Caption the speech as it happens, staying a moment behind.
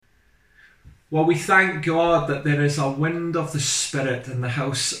Well, we thank God that there is a wind of the Spirit in the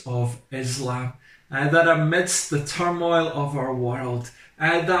house of Islam, that amidst the turmoil of our world,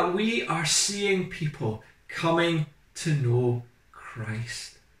 that we are seeing people coming to know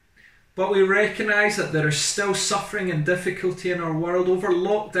Christ. But we recognise that there is still suffering and difficulty in our world. Over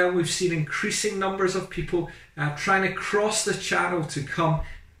lockdown, we've seen increasing numbers of people trying to cross the channel to come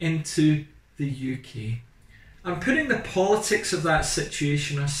into the UK. And putting the politics of that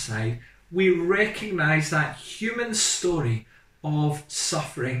situation aside, we recognise that human story of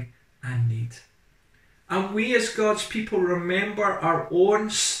suffering and need. And we as God's people remember our own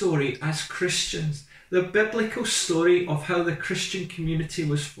story as Christians, the biblical story of how the Christian community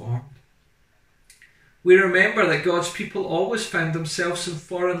was formed. We remember that God's people always found themselves in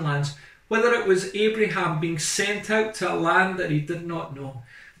foreign lands, whether it was Abraham being sent out to a land that he did not know,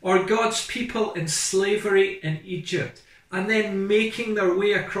 or God's people in slavery in Egypt, and then making their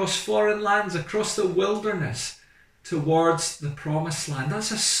way across foreign lands, across the wilderness, towards the promised land.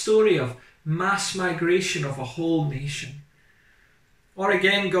 That's a story of mass migration of a whole nation. Or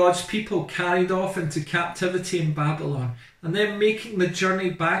again, God's people carried off into captivity in Babylon, and then making the journey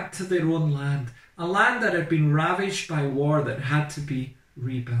back to their own land, a land that had been ravaged by war that had to be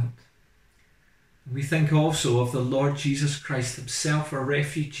rebuilt. We think also of the Lord Jesus Christ himself, a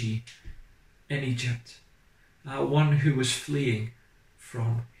refugee in Egypt, one who was fleeing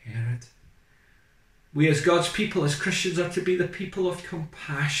from Herod. We as God's people, as Christians, are to be the people of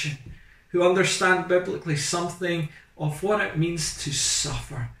compassion, who understand biblically something of what it means to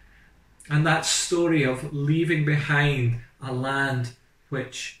suffer, and that story of leaving behind a land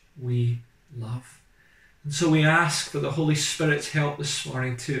which we love. And so we ask for the Holy Spirit's help this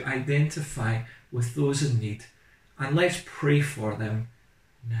morning to identify with those in need, and let's pray for them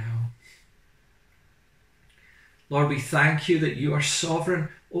now. Lord, we thank you that you are sovereign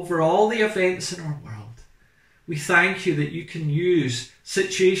over all the events in our world. We thank you that you can use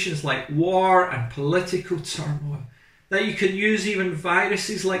situations like war and political turmoil, that you can use even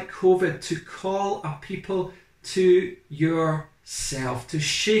viruses like COVID to call a people to yourself, to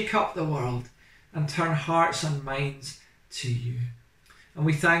shake up the world and turn hearts and minds to you. And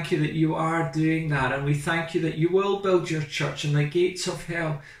we thank you that you are doing that, and we thank you that you will build your church and the gates of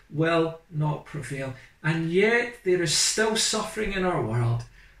hell will not prevail. And yet there is still suffering in our world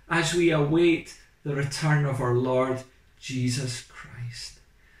as we await the return of our Lord Jesus Christ.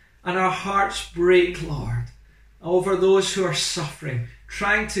 And our hearts break, Lord, over those who are suffering,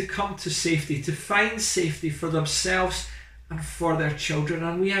 trying to come to safety, to find safety for themselves and for their children.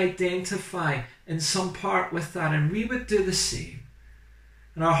 And we identify in some part with that, and we would do the same.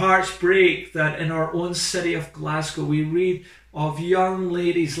 And our hearts break that in our own city of Glasgow we read of young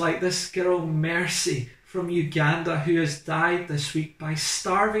ladies like this girl Mercy from Uganda, who has died this week by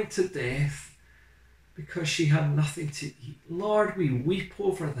starving to death because she had nothing to eat. Lord, we weep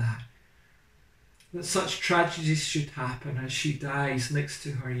over that such tragedies should happen as she dies next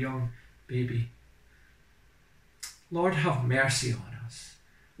to her young baby. Lord, have mercy on us.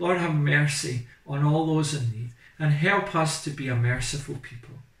 Lord, have mercy on all those in need, and help us to be a merciful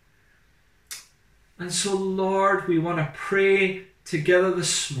people. And so, Lord, we want to pray together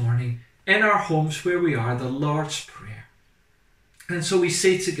this morning in our homes where we are, the Lord's Prayer. And so we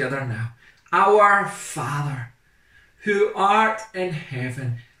say together now, Our Father, who art in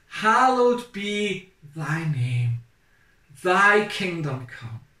heaven, hallowed be thy name. Thy kingdom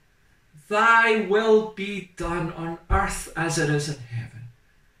come. Thy will be done on earth as it is in heaven.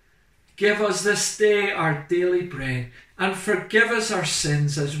 Give us this day our daily bread, and forgive us our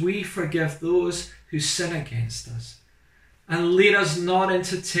sins as we forgive those who sin against us. And lead us not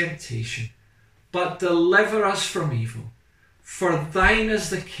into temptation, but deliver us from evil. For thine is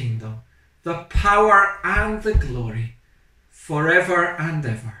the kingdom, the power and the glory, forever and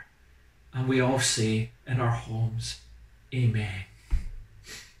ever. And we all say in our homes, Amen.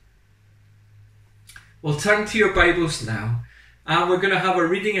 We'll turn to your Bibles now, and we're going to have a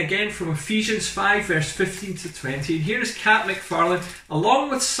reading again from Ephesians 5 verse 15 to 20. And here's Kat McFarlane,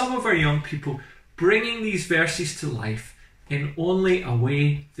 along with some of our young people, bringing these verses to life in only a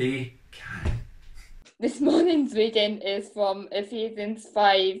way they can. This morning's reading is from Ephesians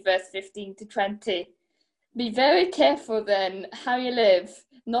 5 verse 15 to 20. Be very careful then how you live,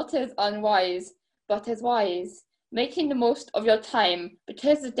 not as unwise, but as wise, making the most of your time,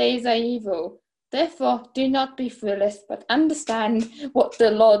 because the days are evil. Therefore, do not be foolish, but understand what the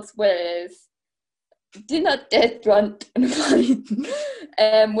Lord's will is. Do not get drunk and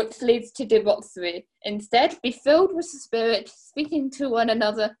wine, which leads to debauchery. Instead, be filled with the Spirit, speaking to one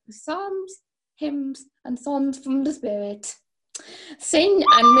another with psalms, hymns, and songs from the Spirit. Sing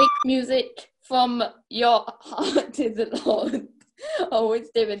and make music from your heart to the Lord, always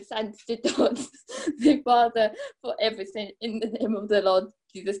giving thanks to God, the Father, for everything in the name of the Lord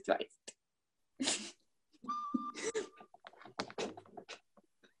Jesus Christ.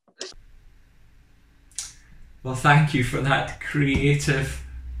 Well, thank you for that creative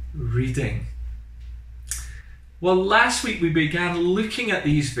reading. Well, last week we began looking at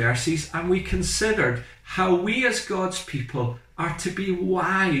these verses and we considered how we as God's people are to be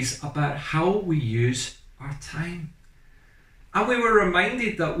wise about how we use our time. And we were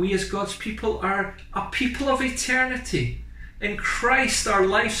reminded that we as God's people are a people of eternity. In Christ, our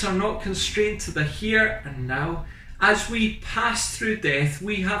lives are not constrained to the here and now. As we pass through death,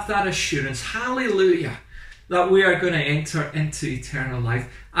 we have that assurance, hallelujah, that we are going to enter into eternal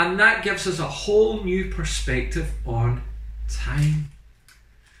life. And that gives us a whole new perspective on time.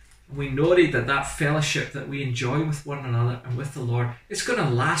 And we noted that that fellowship that we enjoy with one another and with the Lord is going to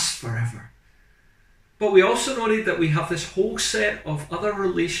last forever. But we also noted that we have this whole set of other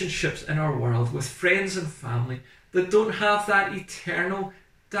relationships in our world with friends and family that don't have that eternal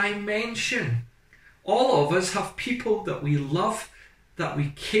dimension. All of us have people that we love, that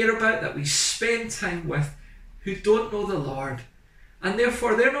we care about, that we spend time with, who don't know the Lord. And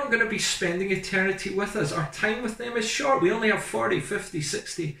therefore they're not going to be spending eternity with us. Our time with them is short. We only have 40, 50,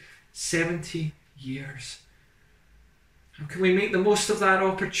 60, 70 years. How can we make the most of that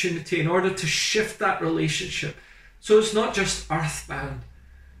opportunity in order to shift that relationship so it's not just earthbound,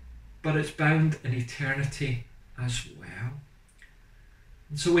 but it's bound in eternity as well?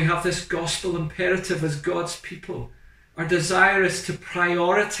 And so we have this gospel imperative as God's people. Our desire is to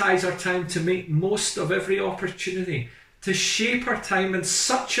prioritize our time, to make most of every opportunity, to shape our time in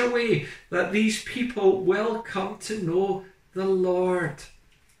such a way that these people will come to know the Lord.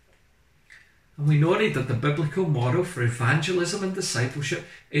 And we noted that the biblical model for evangelism and discipleship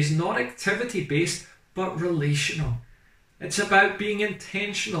is not activity-based, but relational. It's about being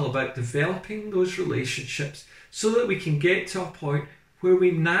intentional about developing those relationships so that we can get to a point where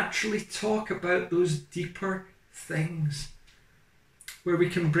we naturally talk about those deeper things, where we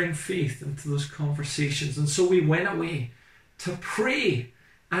can bring faith into those conversations. And so we went away to pray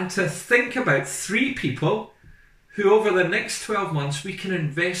and to think about 3 people who over the next 12 months we can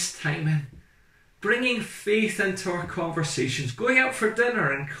invest time in, bringing faith into our conversations, going out for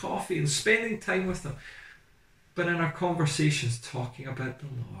dinner and coffee and spending time with them, but in our conversations talking about the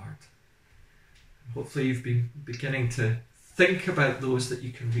Lord. Hopefully you've been beginning to think about those that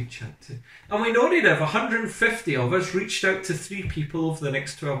you can reach out to. And we noted if 150 of us reached out to 3 people over the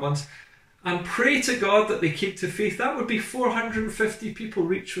next 12 months and pray to God that they came to faith, that would be 450 people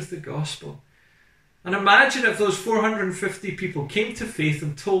reached with the gospel. And imagine if those 450 people came to faith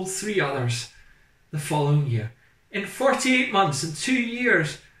and told 3 others the following year. In 48 months, in 2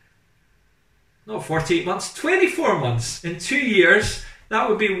 years, not 48 months, 24 months, in 2 years, that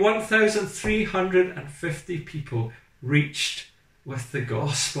would be 1,350 people reached with the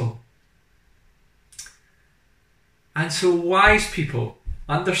gospel. And so wise people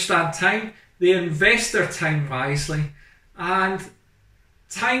understand time, they invest their time wisely, and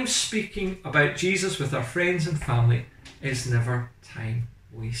time speaking about Jesus with our friends and family is never time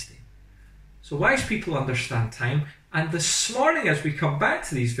wasting. So wise people understand time, and this morning as we come back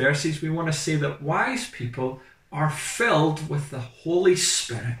to these verses, we want to say that wise people are filled with the Holy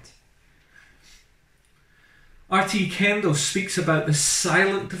Spirit. R.T. Kendall speaks about the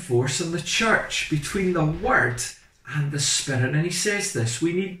silent divorce in the church between the Word and the Spirit, and he says this: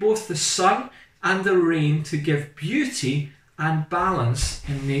 we need both the sun and the rain to give beauty and balance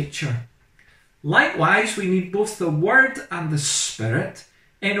in nature. Likewise, we need both the Word and the Spirit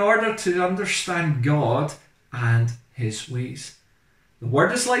in order to understand God and His ways. The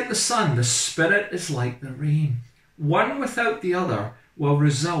Word is like the sun, the Spirit is like the rain. One without the other will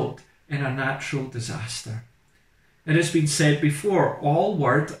result in a natural disaster. It has been said before, all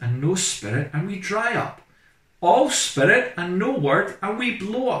Word and no Spirit and we dry up. All Spirit and no Word and we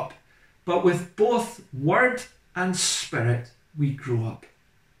blow up. But with both Word and Spirit we grow up.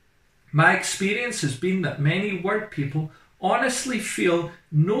 My experience has been that many Word people honestly feel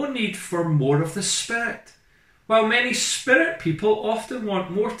no need for more of the Spirit, while many Spirit people often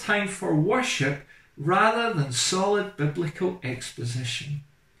want more time for worship rather than solid biblical exposition.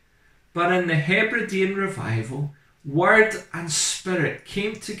 But in the Hebridean revival, Word and Spirit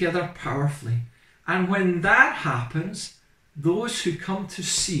came together powerfully, and when that happens, those who come to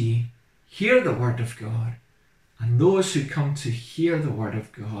see hear the Word of God, and those who come to hear the Word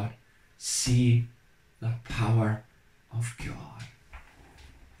of God see the power of God.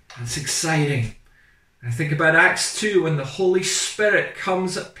 That's exciting. I think about Acts 2 when the Holy Spirit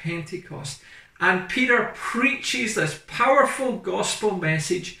comes at Pentecost And Peter preaches this powerful gospel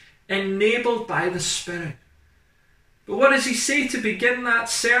message enabled by the Spirit. But what does he say to begin that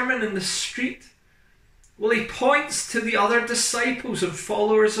sermon in the street? Well, he points to the other disciples and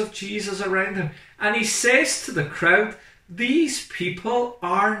followers of Jesus around him. And he says to the crowd, these people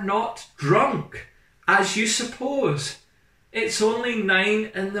are not drunk, as you suppose. It's only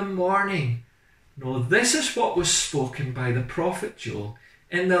 9 in the morning. No, this is what was spoken by the prophet Joel.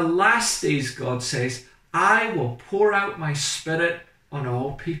 In the last days, God says, I will pour out my Spirit on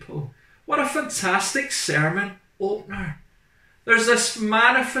all people. What a fantastic sermon opener. There's this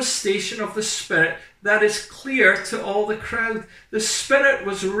manifestation of the Spirit that is clear to all the crowd. The Spirit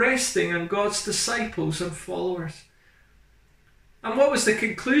was resting on God's disciples and followers. And what was the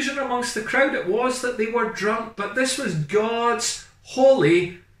conclusion amongst the crowd? It was that they were drunk, but this was God's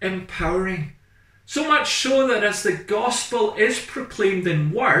holy empowering. So much so that as the gospel is proclaimed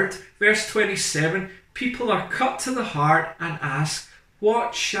in word, verse 27, people are cut to the heart and ask,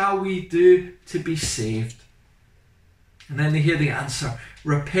 what shall we do to be saved? And then they hear the answer,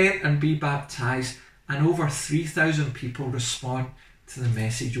 repent and be baptized. And over 3,000 people respond to the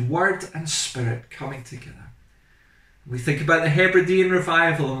message, word and Spirit coming together. We think about the Hebridean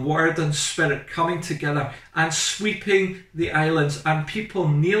revival and word and Spirit coming together and sweeping the islands, and people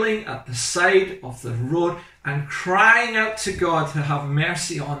kneeling at the side of the road and crying out to God to have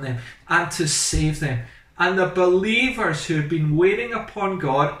mercy on them and to save them. And the believers who had been waiting upon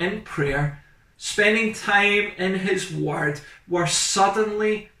God in prayer, spending time in His Word, were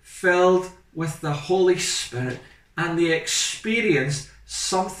suddenly filled with the Holy Spirit, and they experienced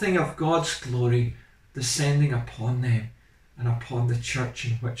something of God's glory descending upon them and upon the church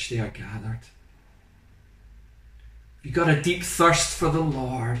in which they are gathered. You've got a deep thirst for the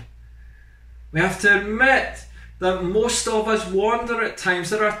Lord. We have to admit that most of us wander at times.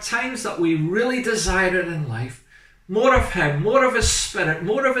 There are times that we really desire it in life. More of Him, more of His Spirit,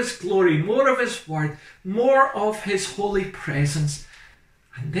 more of His glory, more of His Word, more of His holy presence.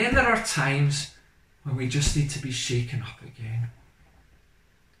 And then there are times when we just need to be shaken up again.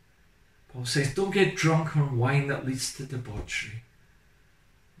 Paul says, don't get drunk on wine that leads to debauchery.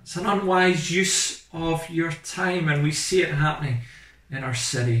 It's an unwise use of your time, and we see it happening in our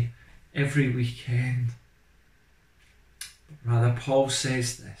city every weekend. But rather, Paul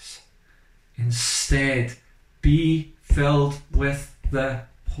says this, instead, be filled with the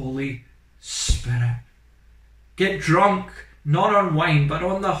Holy Spirit. Get drunk, not on wine, but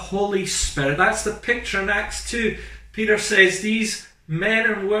on the Holy Spirit. That's the picture in Acts 2. Peter says, these men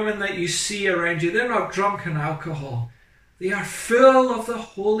and women that you see around you, they're not drunk on alcohol. They are full of the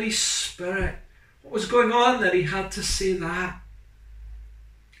Holy Spirit. What was going on that he had to say that?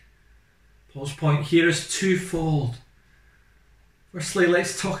 Paul's point here is twofold. Firstly,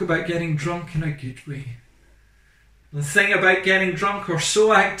 let's talk about getting drunk in a good way. The thing about getting drunk, or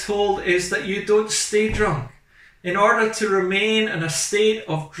so I'm told, is that you don't stay drunk. In order to remain in a state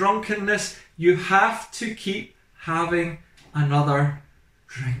of drunkenness, you have to keep having another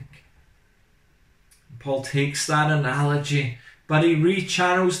drink. Paul takes that analogy, but he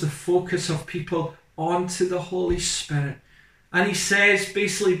rechannels the focus of people onto the Holy Spirit. And he says,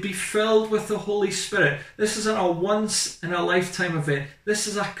 basically, be filled with the Holy Spirit. This isn't a once in a lifetime event. This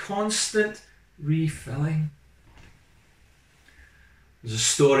is a constant refilling. There's a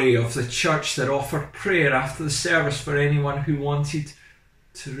story of the church that offered prayer after the service for anyone who wanted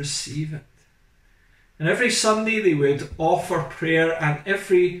to receive it. And every Sunday they would offer prayer, and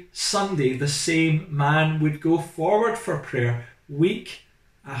every Sunday the same man would go forward for prayer week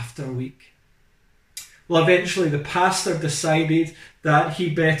after week. Well, eventually the pastor decided that he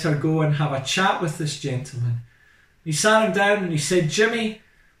better go and have a chat with this gentleman. He sat him down and he said, Jimmy,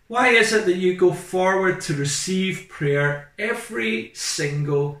 why is it that you go forward to receive prayer every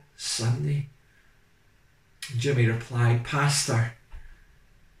single Sunday? And Jimmy replied, Pastor,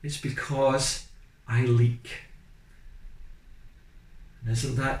 it's because I leak. And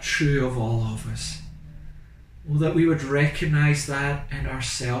isn't that true of all of us? Oh, that we would recognise that in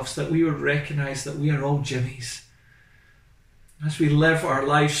ourselves, that we would recognise that we are all Jimmies. As we live our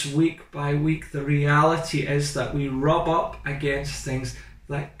lives week by week, the reality is that we rub up against things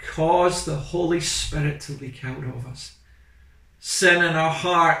that cause the Holy Spirit to leak out of us. Sin in our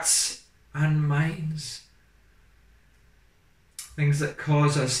hearts and minds. Things that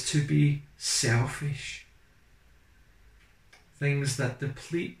cause us to be selfish. Things that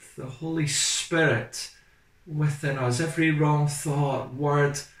deplete the Holy Spirit within us. Every wrong thought,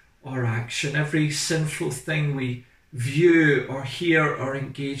 word or action. Every sinful thing we view or hear or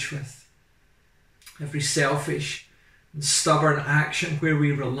engage with. Every selfish and stubborn action where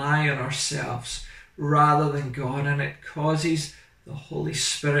we rely on ourselves rather than God, and it causes the Holy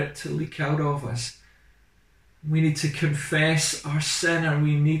Spirit to leak out of us. We need to confess our sin, and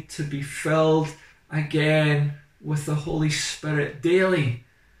we need to be filled again with the Holy Spirit daily,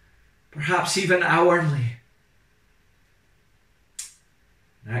 perhaps even hourly.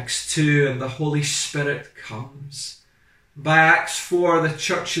 Acts 2, and the Holy Spirit comes. By Acts 4, the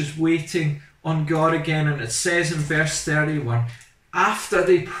church is waiting on God again, and it says in verse 31, after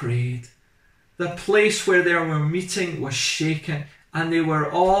they prayed, the place where they were meeting was shaken, and they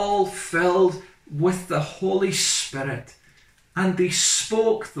were all filled with the Holy Spirit, and they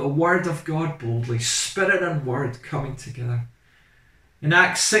spoke the word of God boldly, Spirit and word coming together. In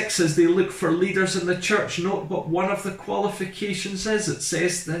Acts 6, as they look for leaders in the church, note what one of the qualifications is. It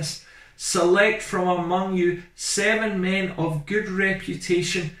says this, select from among you 7 men of good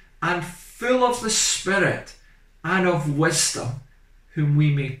reputation and full of the Spirit and of wisdom, whom we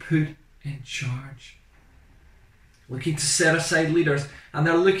may put in charge. Looking to set aside leaders, and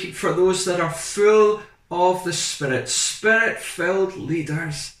they're looking for those that are full of the Spirit, Spirit-filled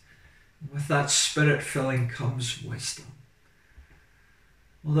leaders. With that Spirit filling comes wisdom.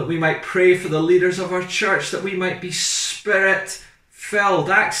 Well, that we might pray for the leaders of our church, that we might be Spirit-filled.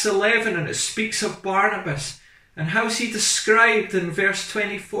 Acts 11, and it speaks of Barnabas. And how's he described in verse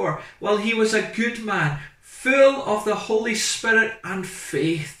 24? Well, he was a good man, full of the Holy Spirit and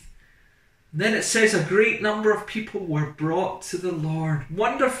faith. And then it says a great number of people were brought to the Lord.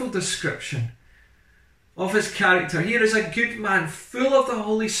 Wonderful description of his character. Here is a good man, full of the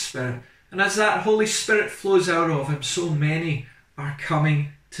Holy Spirit. And as that Holy Spirit flows out of him, so many are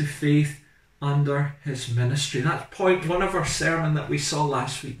coming to faith under his ministry. That's point 1 of our sermon that we saw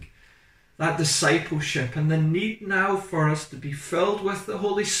last week. That discipleship and the need now for us to be filled with the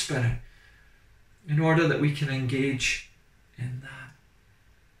Holy Spirit in order that we can engage in that.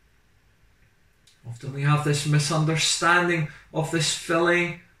 Often we have this misunderstanding of this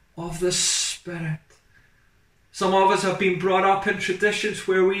filling of the Spirit. Some of us have been brought up in traditions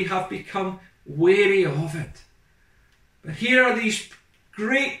where we have become wary of it. But here are these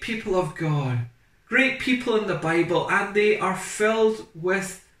great people of God, great people in the Bible, and they are filled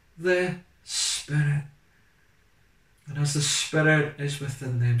with the Spirit. And as the Spirit is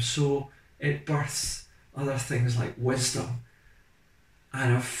within them, so it births other things like wisdom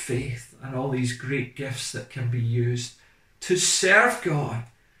and of faith and all these great gifts that can be used to serve God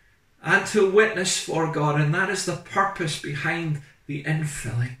and to witness for God. And that is the purpose behind the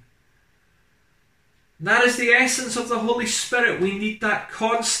infilling. That is the essence of the Holy Spirit. We need that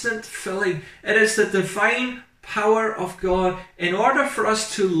constant filling. It is the divine power of God in order for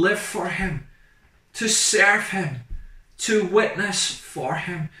us to live for Him, to serve Him, to witness for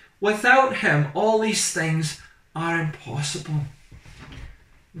Him. Without Him, all these things are impossible.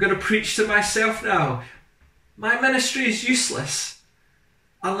 I'm going to preach to myself now. My ministry is useless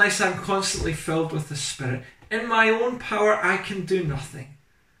unless I'm constantly filled with the Spirit. In my own power, I can do nothing.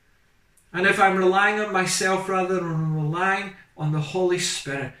 And if I'm relying on myself rather than relying on the Holy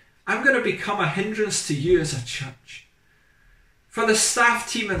Spirit, I'm going to become a hindrance to you as a church. For the staff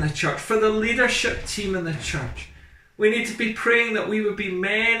team in the church, for the leadership team in the church, we need to be praying that we would be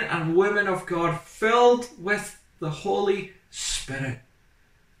men and women of God filled with the Holy Spirit.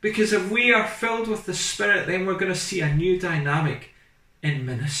 Because if we are filled with the Spirit, then we're going to see a new dynamic in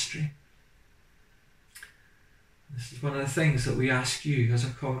ministry. This is one of the things that we ask you as a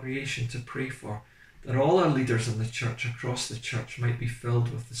congregation to pray for, that all our leaders in the church, across the church, might be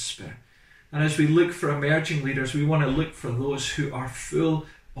filled with the Spirit. And as we look for emerging leaders, we want to look for those who are full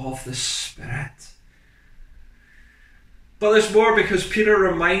of the Spirit. But there's more, because Peter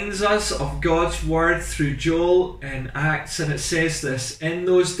reminds us of God's word through Joel in Acts, and it says this, in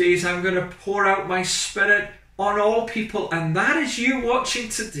those days I'm going to pour out my Spirit on all people, and that is you watching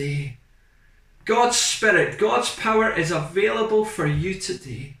today. God's Spirit, God's power is available for you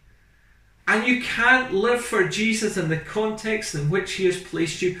today. And you can't live for Jesus in the context in which He has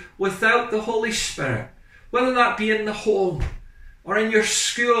placed you without the Holy Spirit. Whether that be in the home, or in your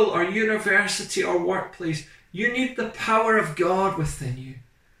school, or university, or workplace, you need the power of God within you.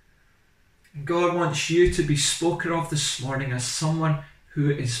 And God wants you to be spoken of this morning as someone who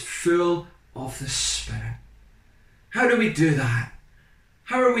is full of the Spirit. How do we do that?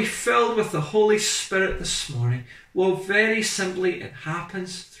 How are we filled with the Holy Spirit this morning? Well, very simply, it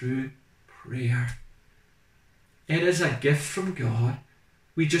happens through prayer. It is a gift from God.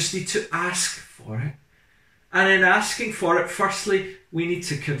 We just need to ask for it. And in asking for it, firstly, we need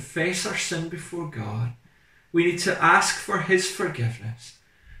to confess our sin before God. We need to ask for His forgiveness.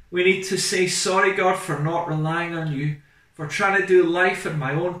 We need to say, sorry God for not relying on you, for trying to do life in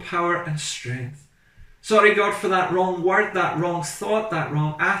my own power and strength. Sorry, God, for that wrong word, that wrong thought, that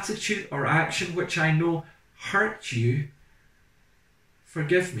wrong attitude or action which I know hurt you.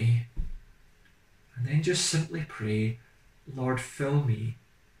 Forgive me. And then just simply pray, Lord, fill me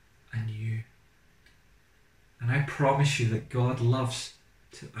anew. And I promise you that God loves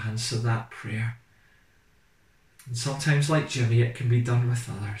to answer that prayer. And sometimes, like Jimmy, it can be done with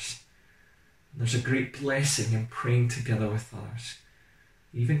others. And there's a great blessing in praying together with others,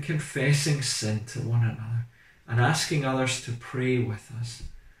 even confessing sin to one another and asking others to pray with us.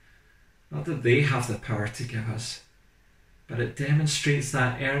 Not that they have the power to give us, but it demonstrates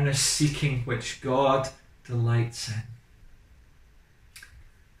that earnest seeking which God delights in.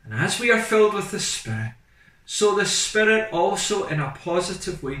 And as we are filled with the Spirit, so the Spirit also in a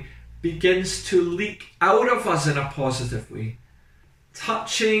positive way begins to leak out of us in a positive way,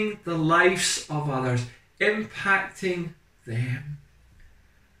 touching the lives of others, impacting them.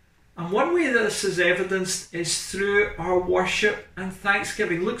 And one way that this is evidenced is through our worship and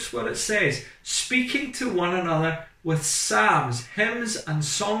thanksgiving. Look what it says: speaking to one another with psalms, hymns and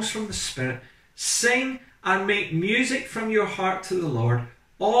songs from the Spirit, sing and make music from your heart to the Lord,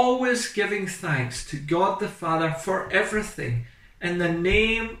 always giving thanks to God the Father for everything in the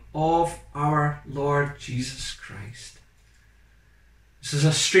name of our Lord Jesus Christ. This is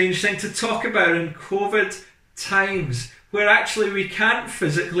a strange thing to talk about in COVID times, where actually we can't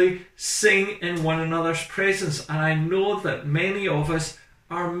physically sing in one another's presence. And I know that many of us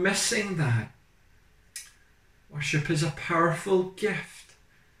are missing that. Worship is a powerful gift.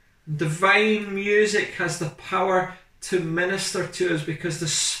 Divine music has the power to minister to us because the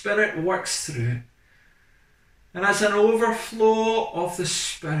Spirit works through it. And as an overflow of the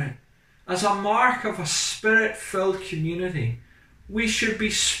Spirit, as a mark of a Spirit-filled community, we should be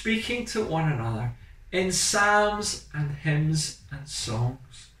speaking to one another in psalms and hymns and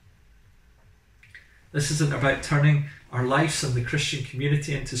songs. This isn't about turning our lives and the Christian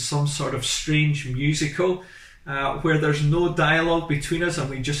community into some sort of strange musical where there's no dialogue between us and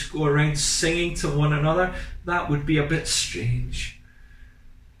we just go around singing to one another. That would be a bit strange.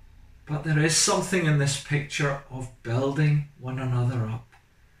 But there is something in this picture of building one another up,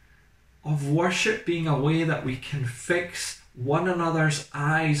 of worship being a way that we can fix one another's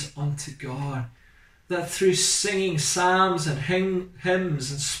eyes onto God. That through singing psalms and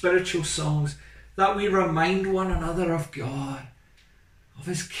hymns and spiritual songs, that we remind one another of God, of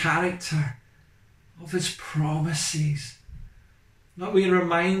His character, of His promises. That we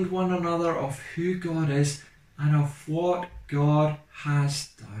remind one another of who God is and of what God has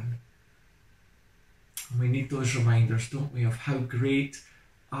done. And we need those reminders, don't we, of how great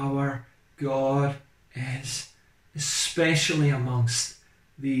our God is, especially amongst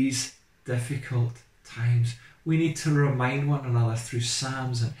these difficult times. We need to remind one another through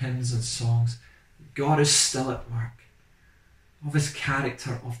psalms and hymns and songs that God is still at work, of His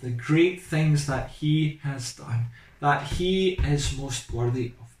character, of the great things that He has done, that He is most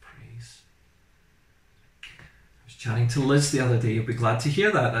worthy of praise. I was chatting to Liz the other day. You'll be glad to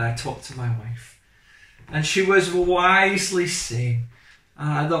hear that I talked to my wife. And she was wisely saying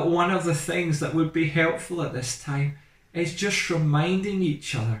that one of the things that would be helpful at this time is just reminding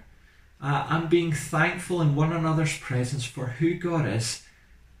each other and being thankful in one another's presence for who God is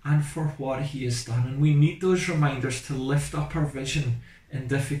and for what He has done. And we need those reminders to lift up our vision in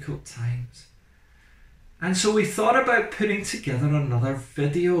difficult times. And so we thought about putting together another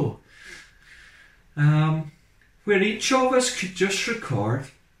video where each of us could just record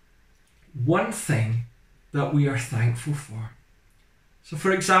one thing that we are thankful for. So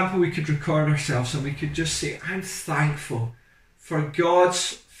for example, we could record ourselves and we could just say, I'm thankful for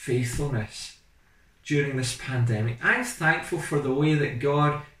God's faithfulness during this pandemic. I'm thankful for the way that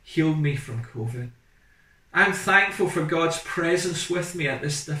God healed me from COVID. I'm thankful for God's presence with me at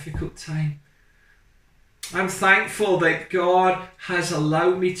this difficult time. I'm thankful that God has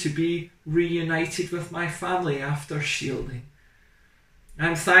allowed me to be reunited with my family after shielding.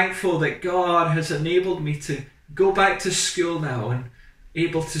 I'm thankful that God has enabled me to go back to school now and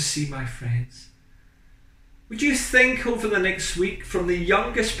able to see my friends. Would you think over the next week, from the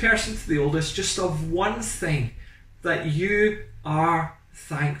youngest person to the oldest, just of one thing that you are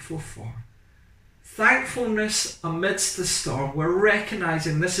thankful for? Thankfulness amidst the storm. We're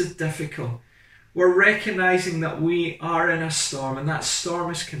recognizing this is difficult. We're recognizing that we are in a storm and that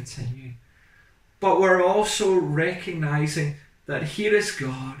storm is continuing. But we're also recognizing that here is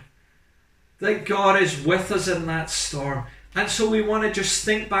God, that God is with us in that storm. And so we want to just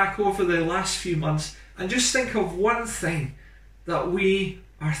think back over the last few months and just think of one thing that we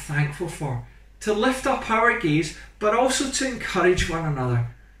are thankful for. to lift up our gaze, but also to encourage one another,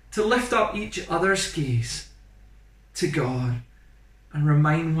 to lift up each other's gaze to God and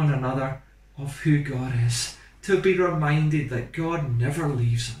remind one another of who God is, to be reminded that God never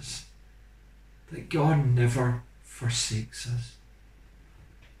leaves us, that God never forsakes us.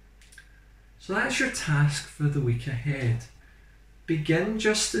 So that's your task for the week ahead. Begin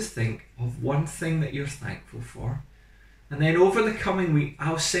just to think of one thing that you're thankful for. And then over the coming week,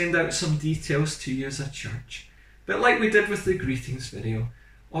 I'll send out some details to you as a church. But like we did with the greetings video,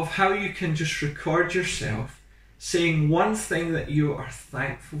 of how you can just record yourself saying one thing that you are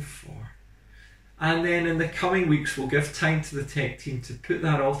thankful for. And then in the coming weeks, we'll give time to the tech team to put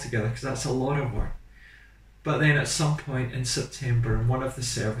that all together, because that's a lot of work. But then at some point in September, in one of the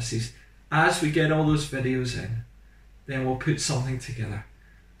services, as we get all those videos in, then we'll put something together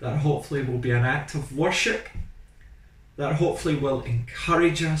that hopefully will be an act of worship, that hopefully will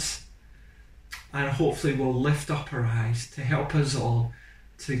encourage us, and hopefully will lift up our eyes to help us all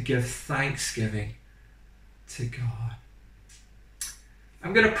to give thanksgiving to God.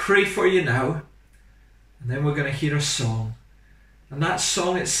 I'm going to pray for you now, and then we're going to hear a song. And that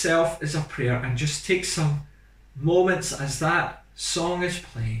song itself is a prayer, and just take some moments as that song is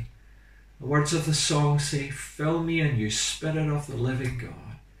playing. The words of the song say, "Fill me anew, Spirit of the living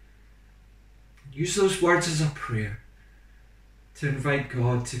God." Use those words as a prayer to invite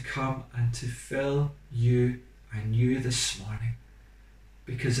God to come and to fill you anew this morning.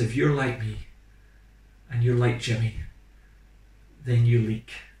 Because if you're like me and you're like Jimmy, then you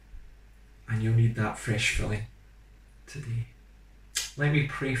leak and you'll need that fresh filling today. Let me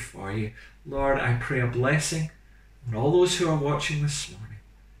pray for you. Lord, I pray a blessing on all those who are watching this morning.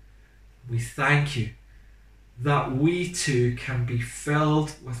 We thank you that we too can be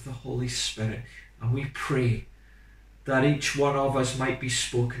filled with the Holy Spirit, and we pray that each one of us might be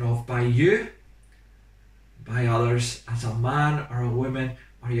spoken of by you, by others, as a man or a woman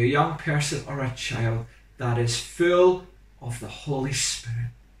or a young person or a child that is full of the Holy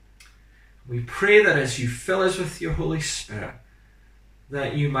Spirit. We pray that as you fill us with your Holy Spirit,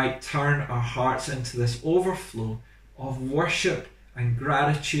 that you might turn our hearts into this overflow of worship and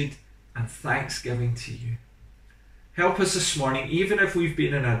gratitude and thanksgiving to you. Help us this morning, even if we've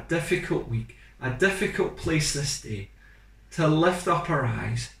been in a difficult week, a difficult place this day, to lift up our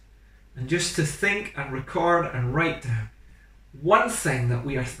eyes and just to think and record and write down one thing that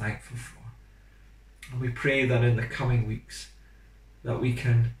we are thankful for. And we pray that in the coming weeks that we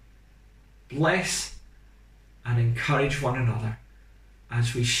can bless and encourage one another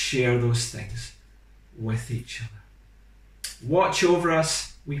as we share those things with each other. Watch over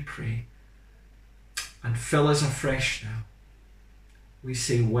us, we pray, and fill us afresh now. We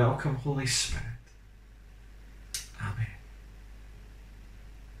say, welcome, Holy Spirit. Amen.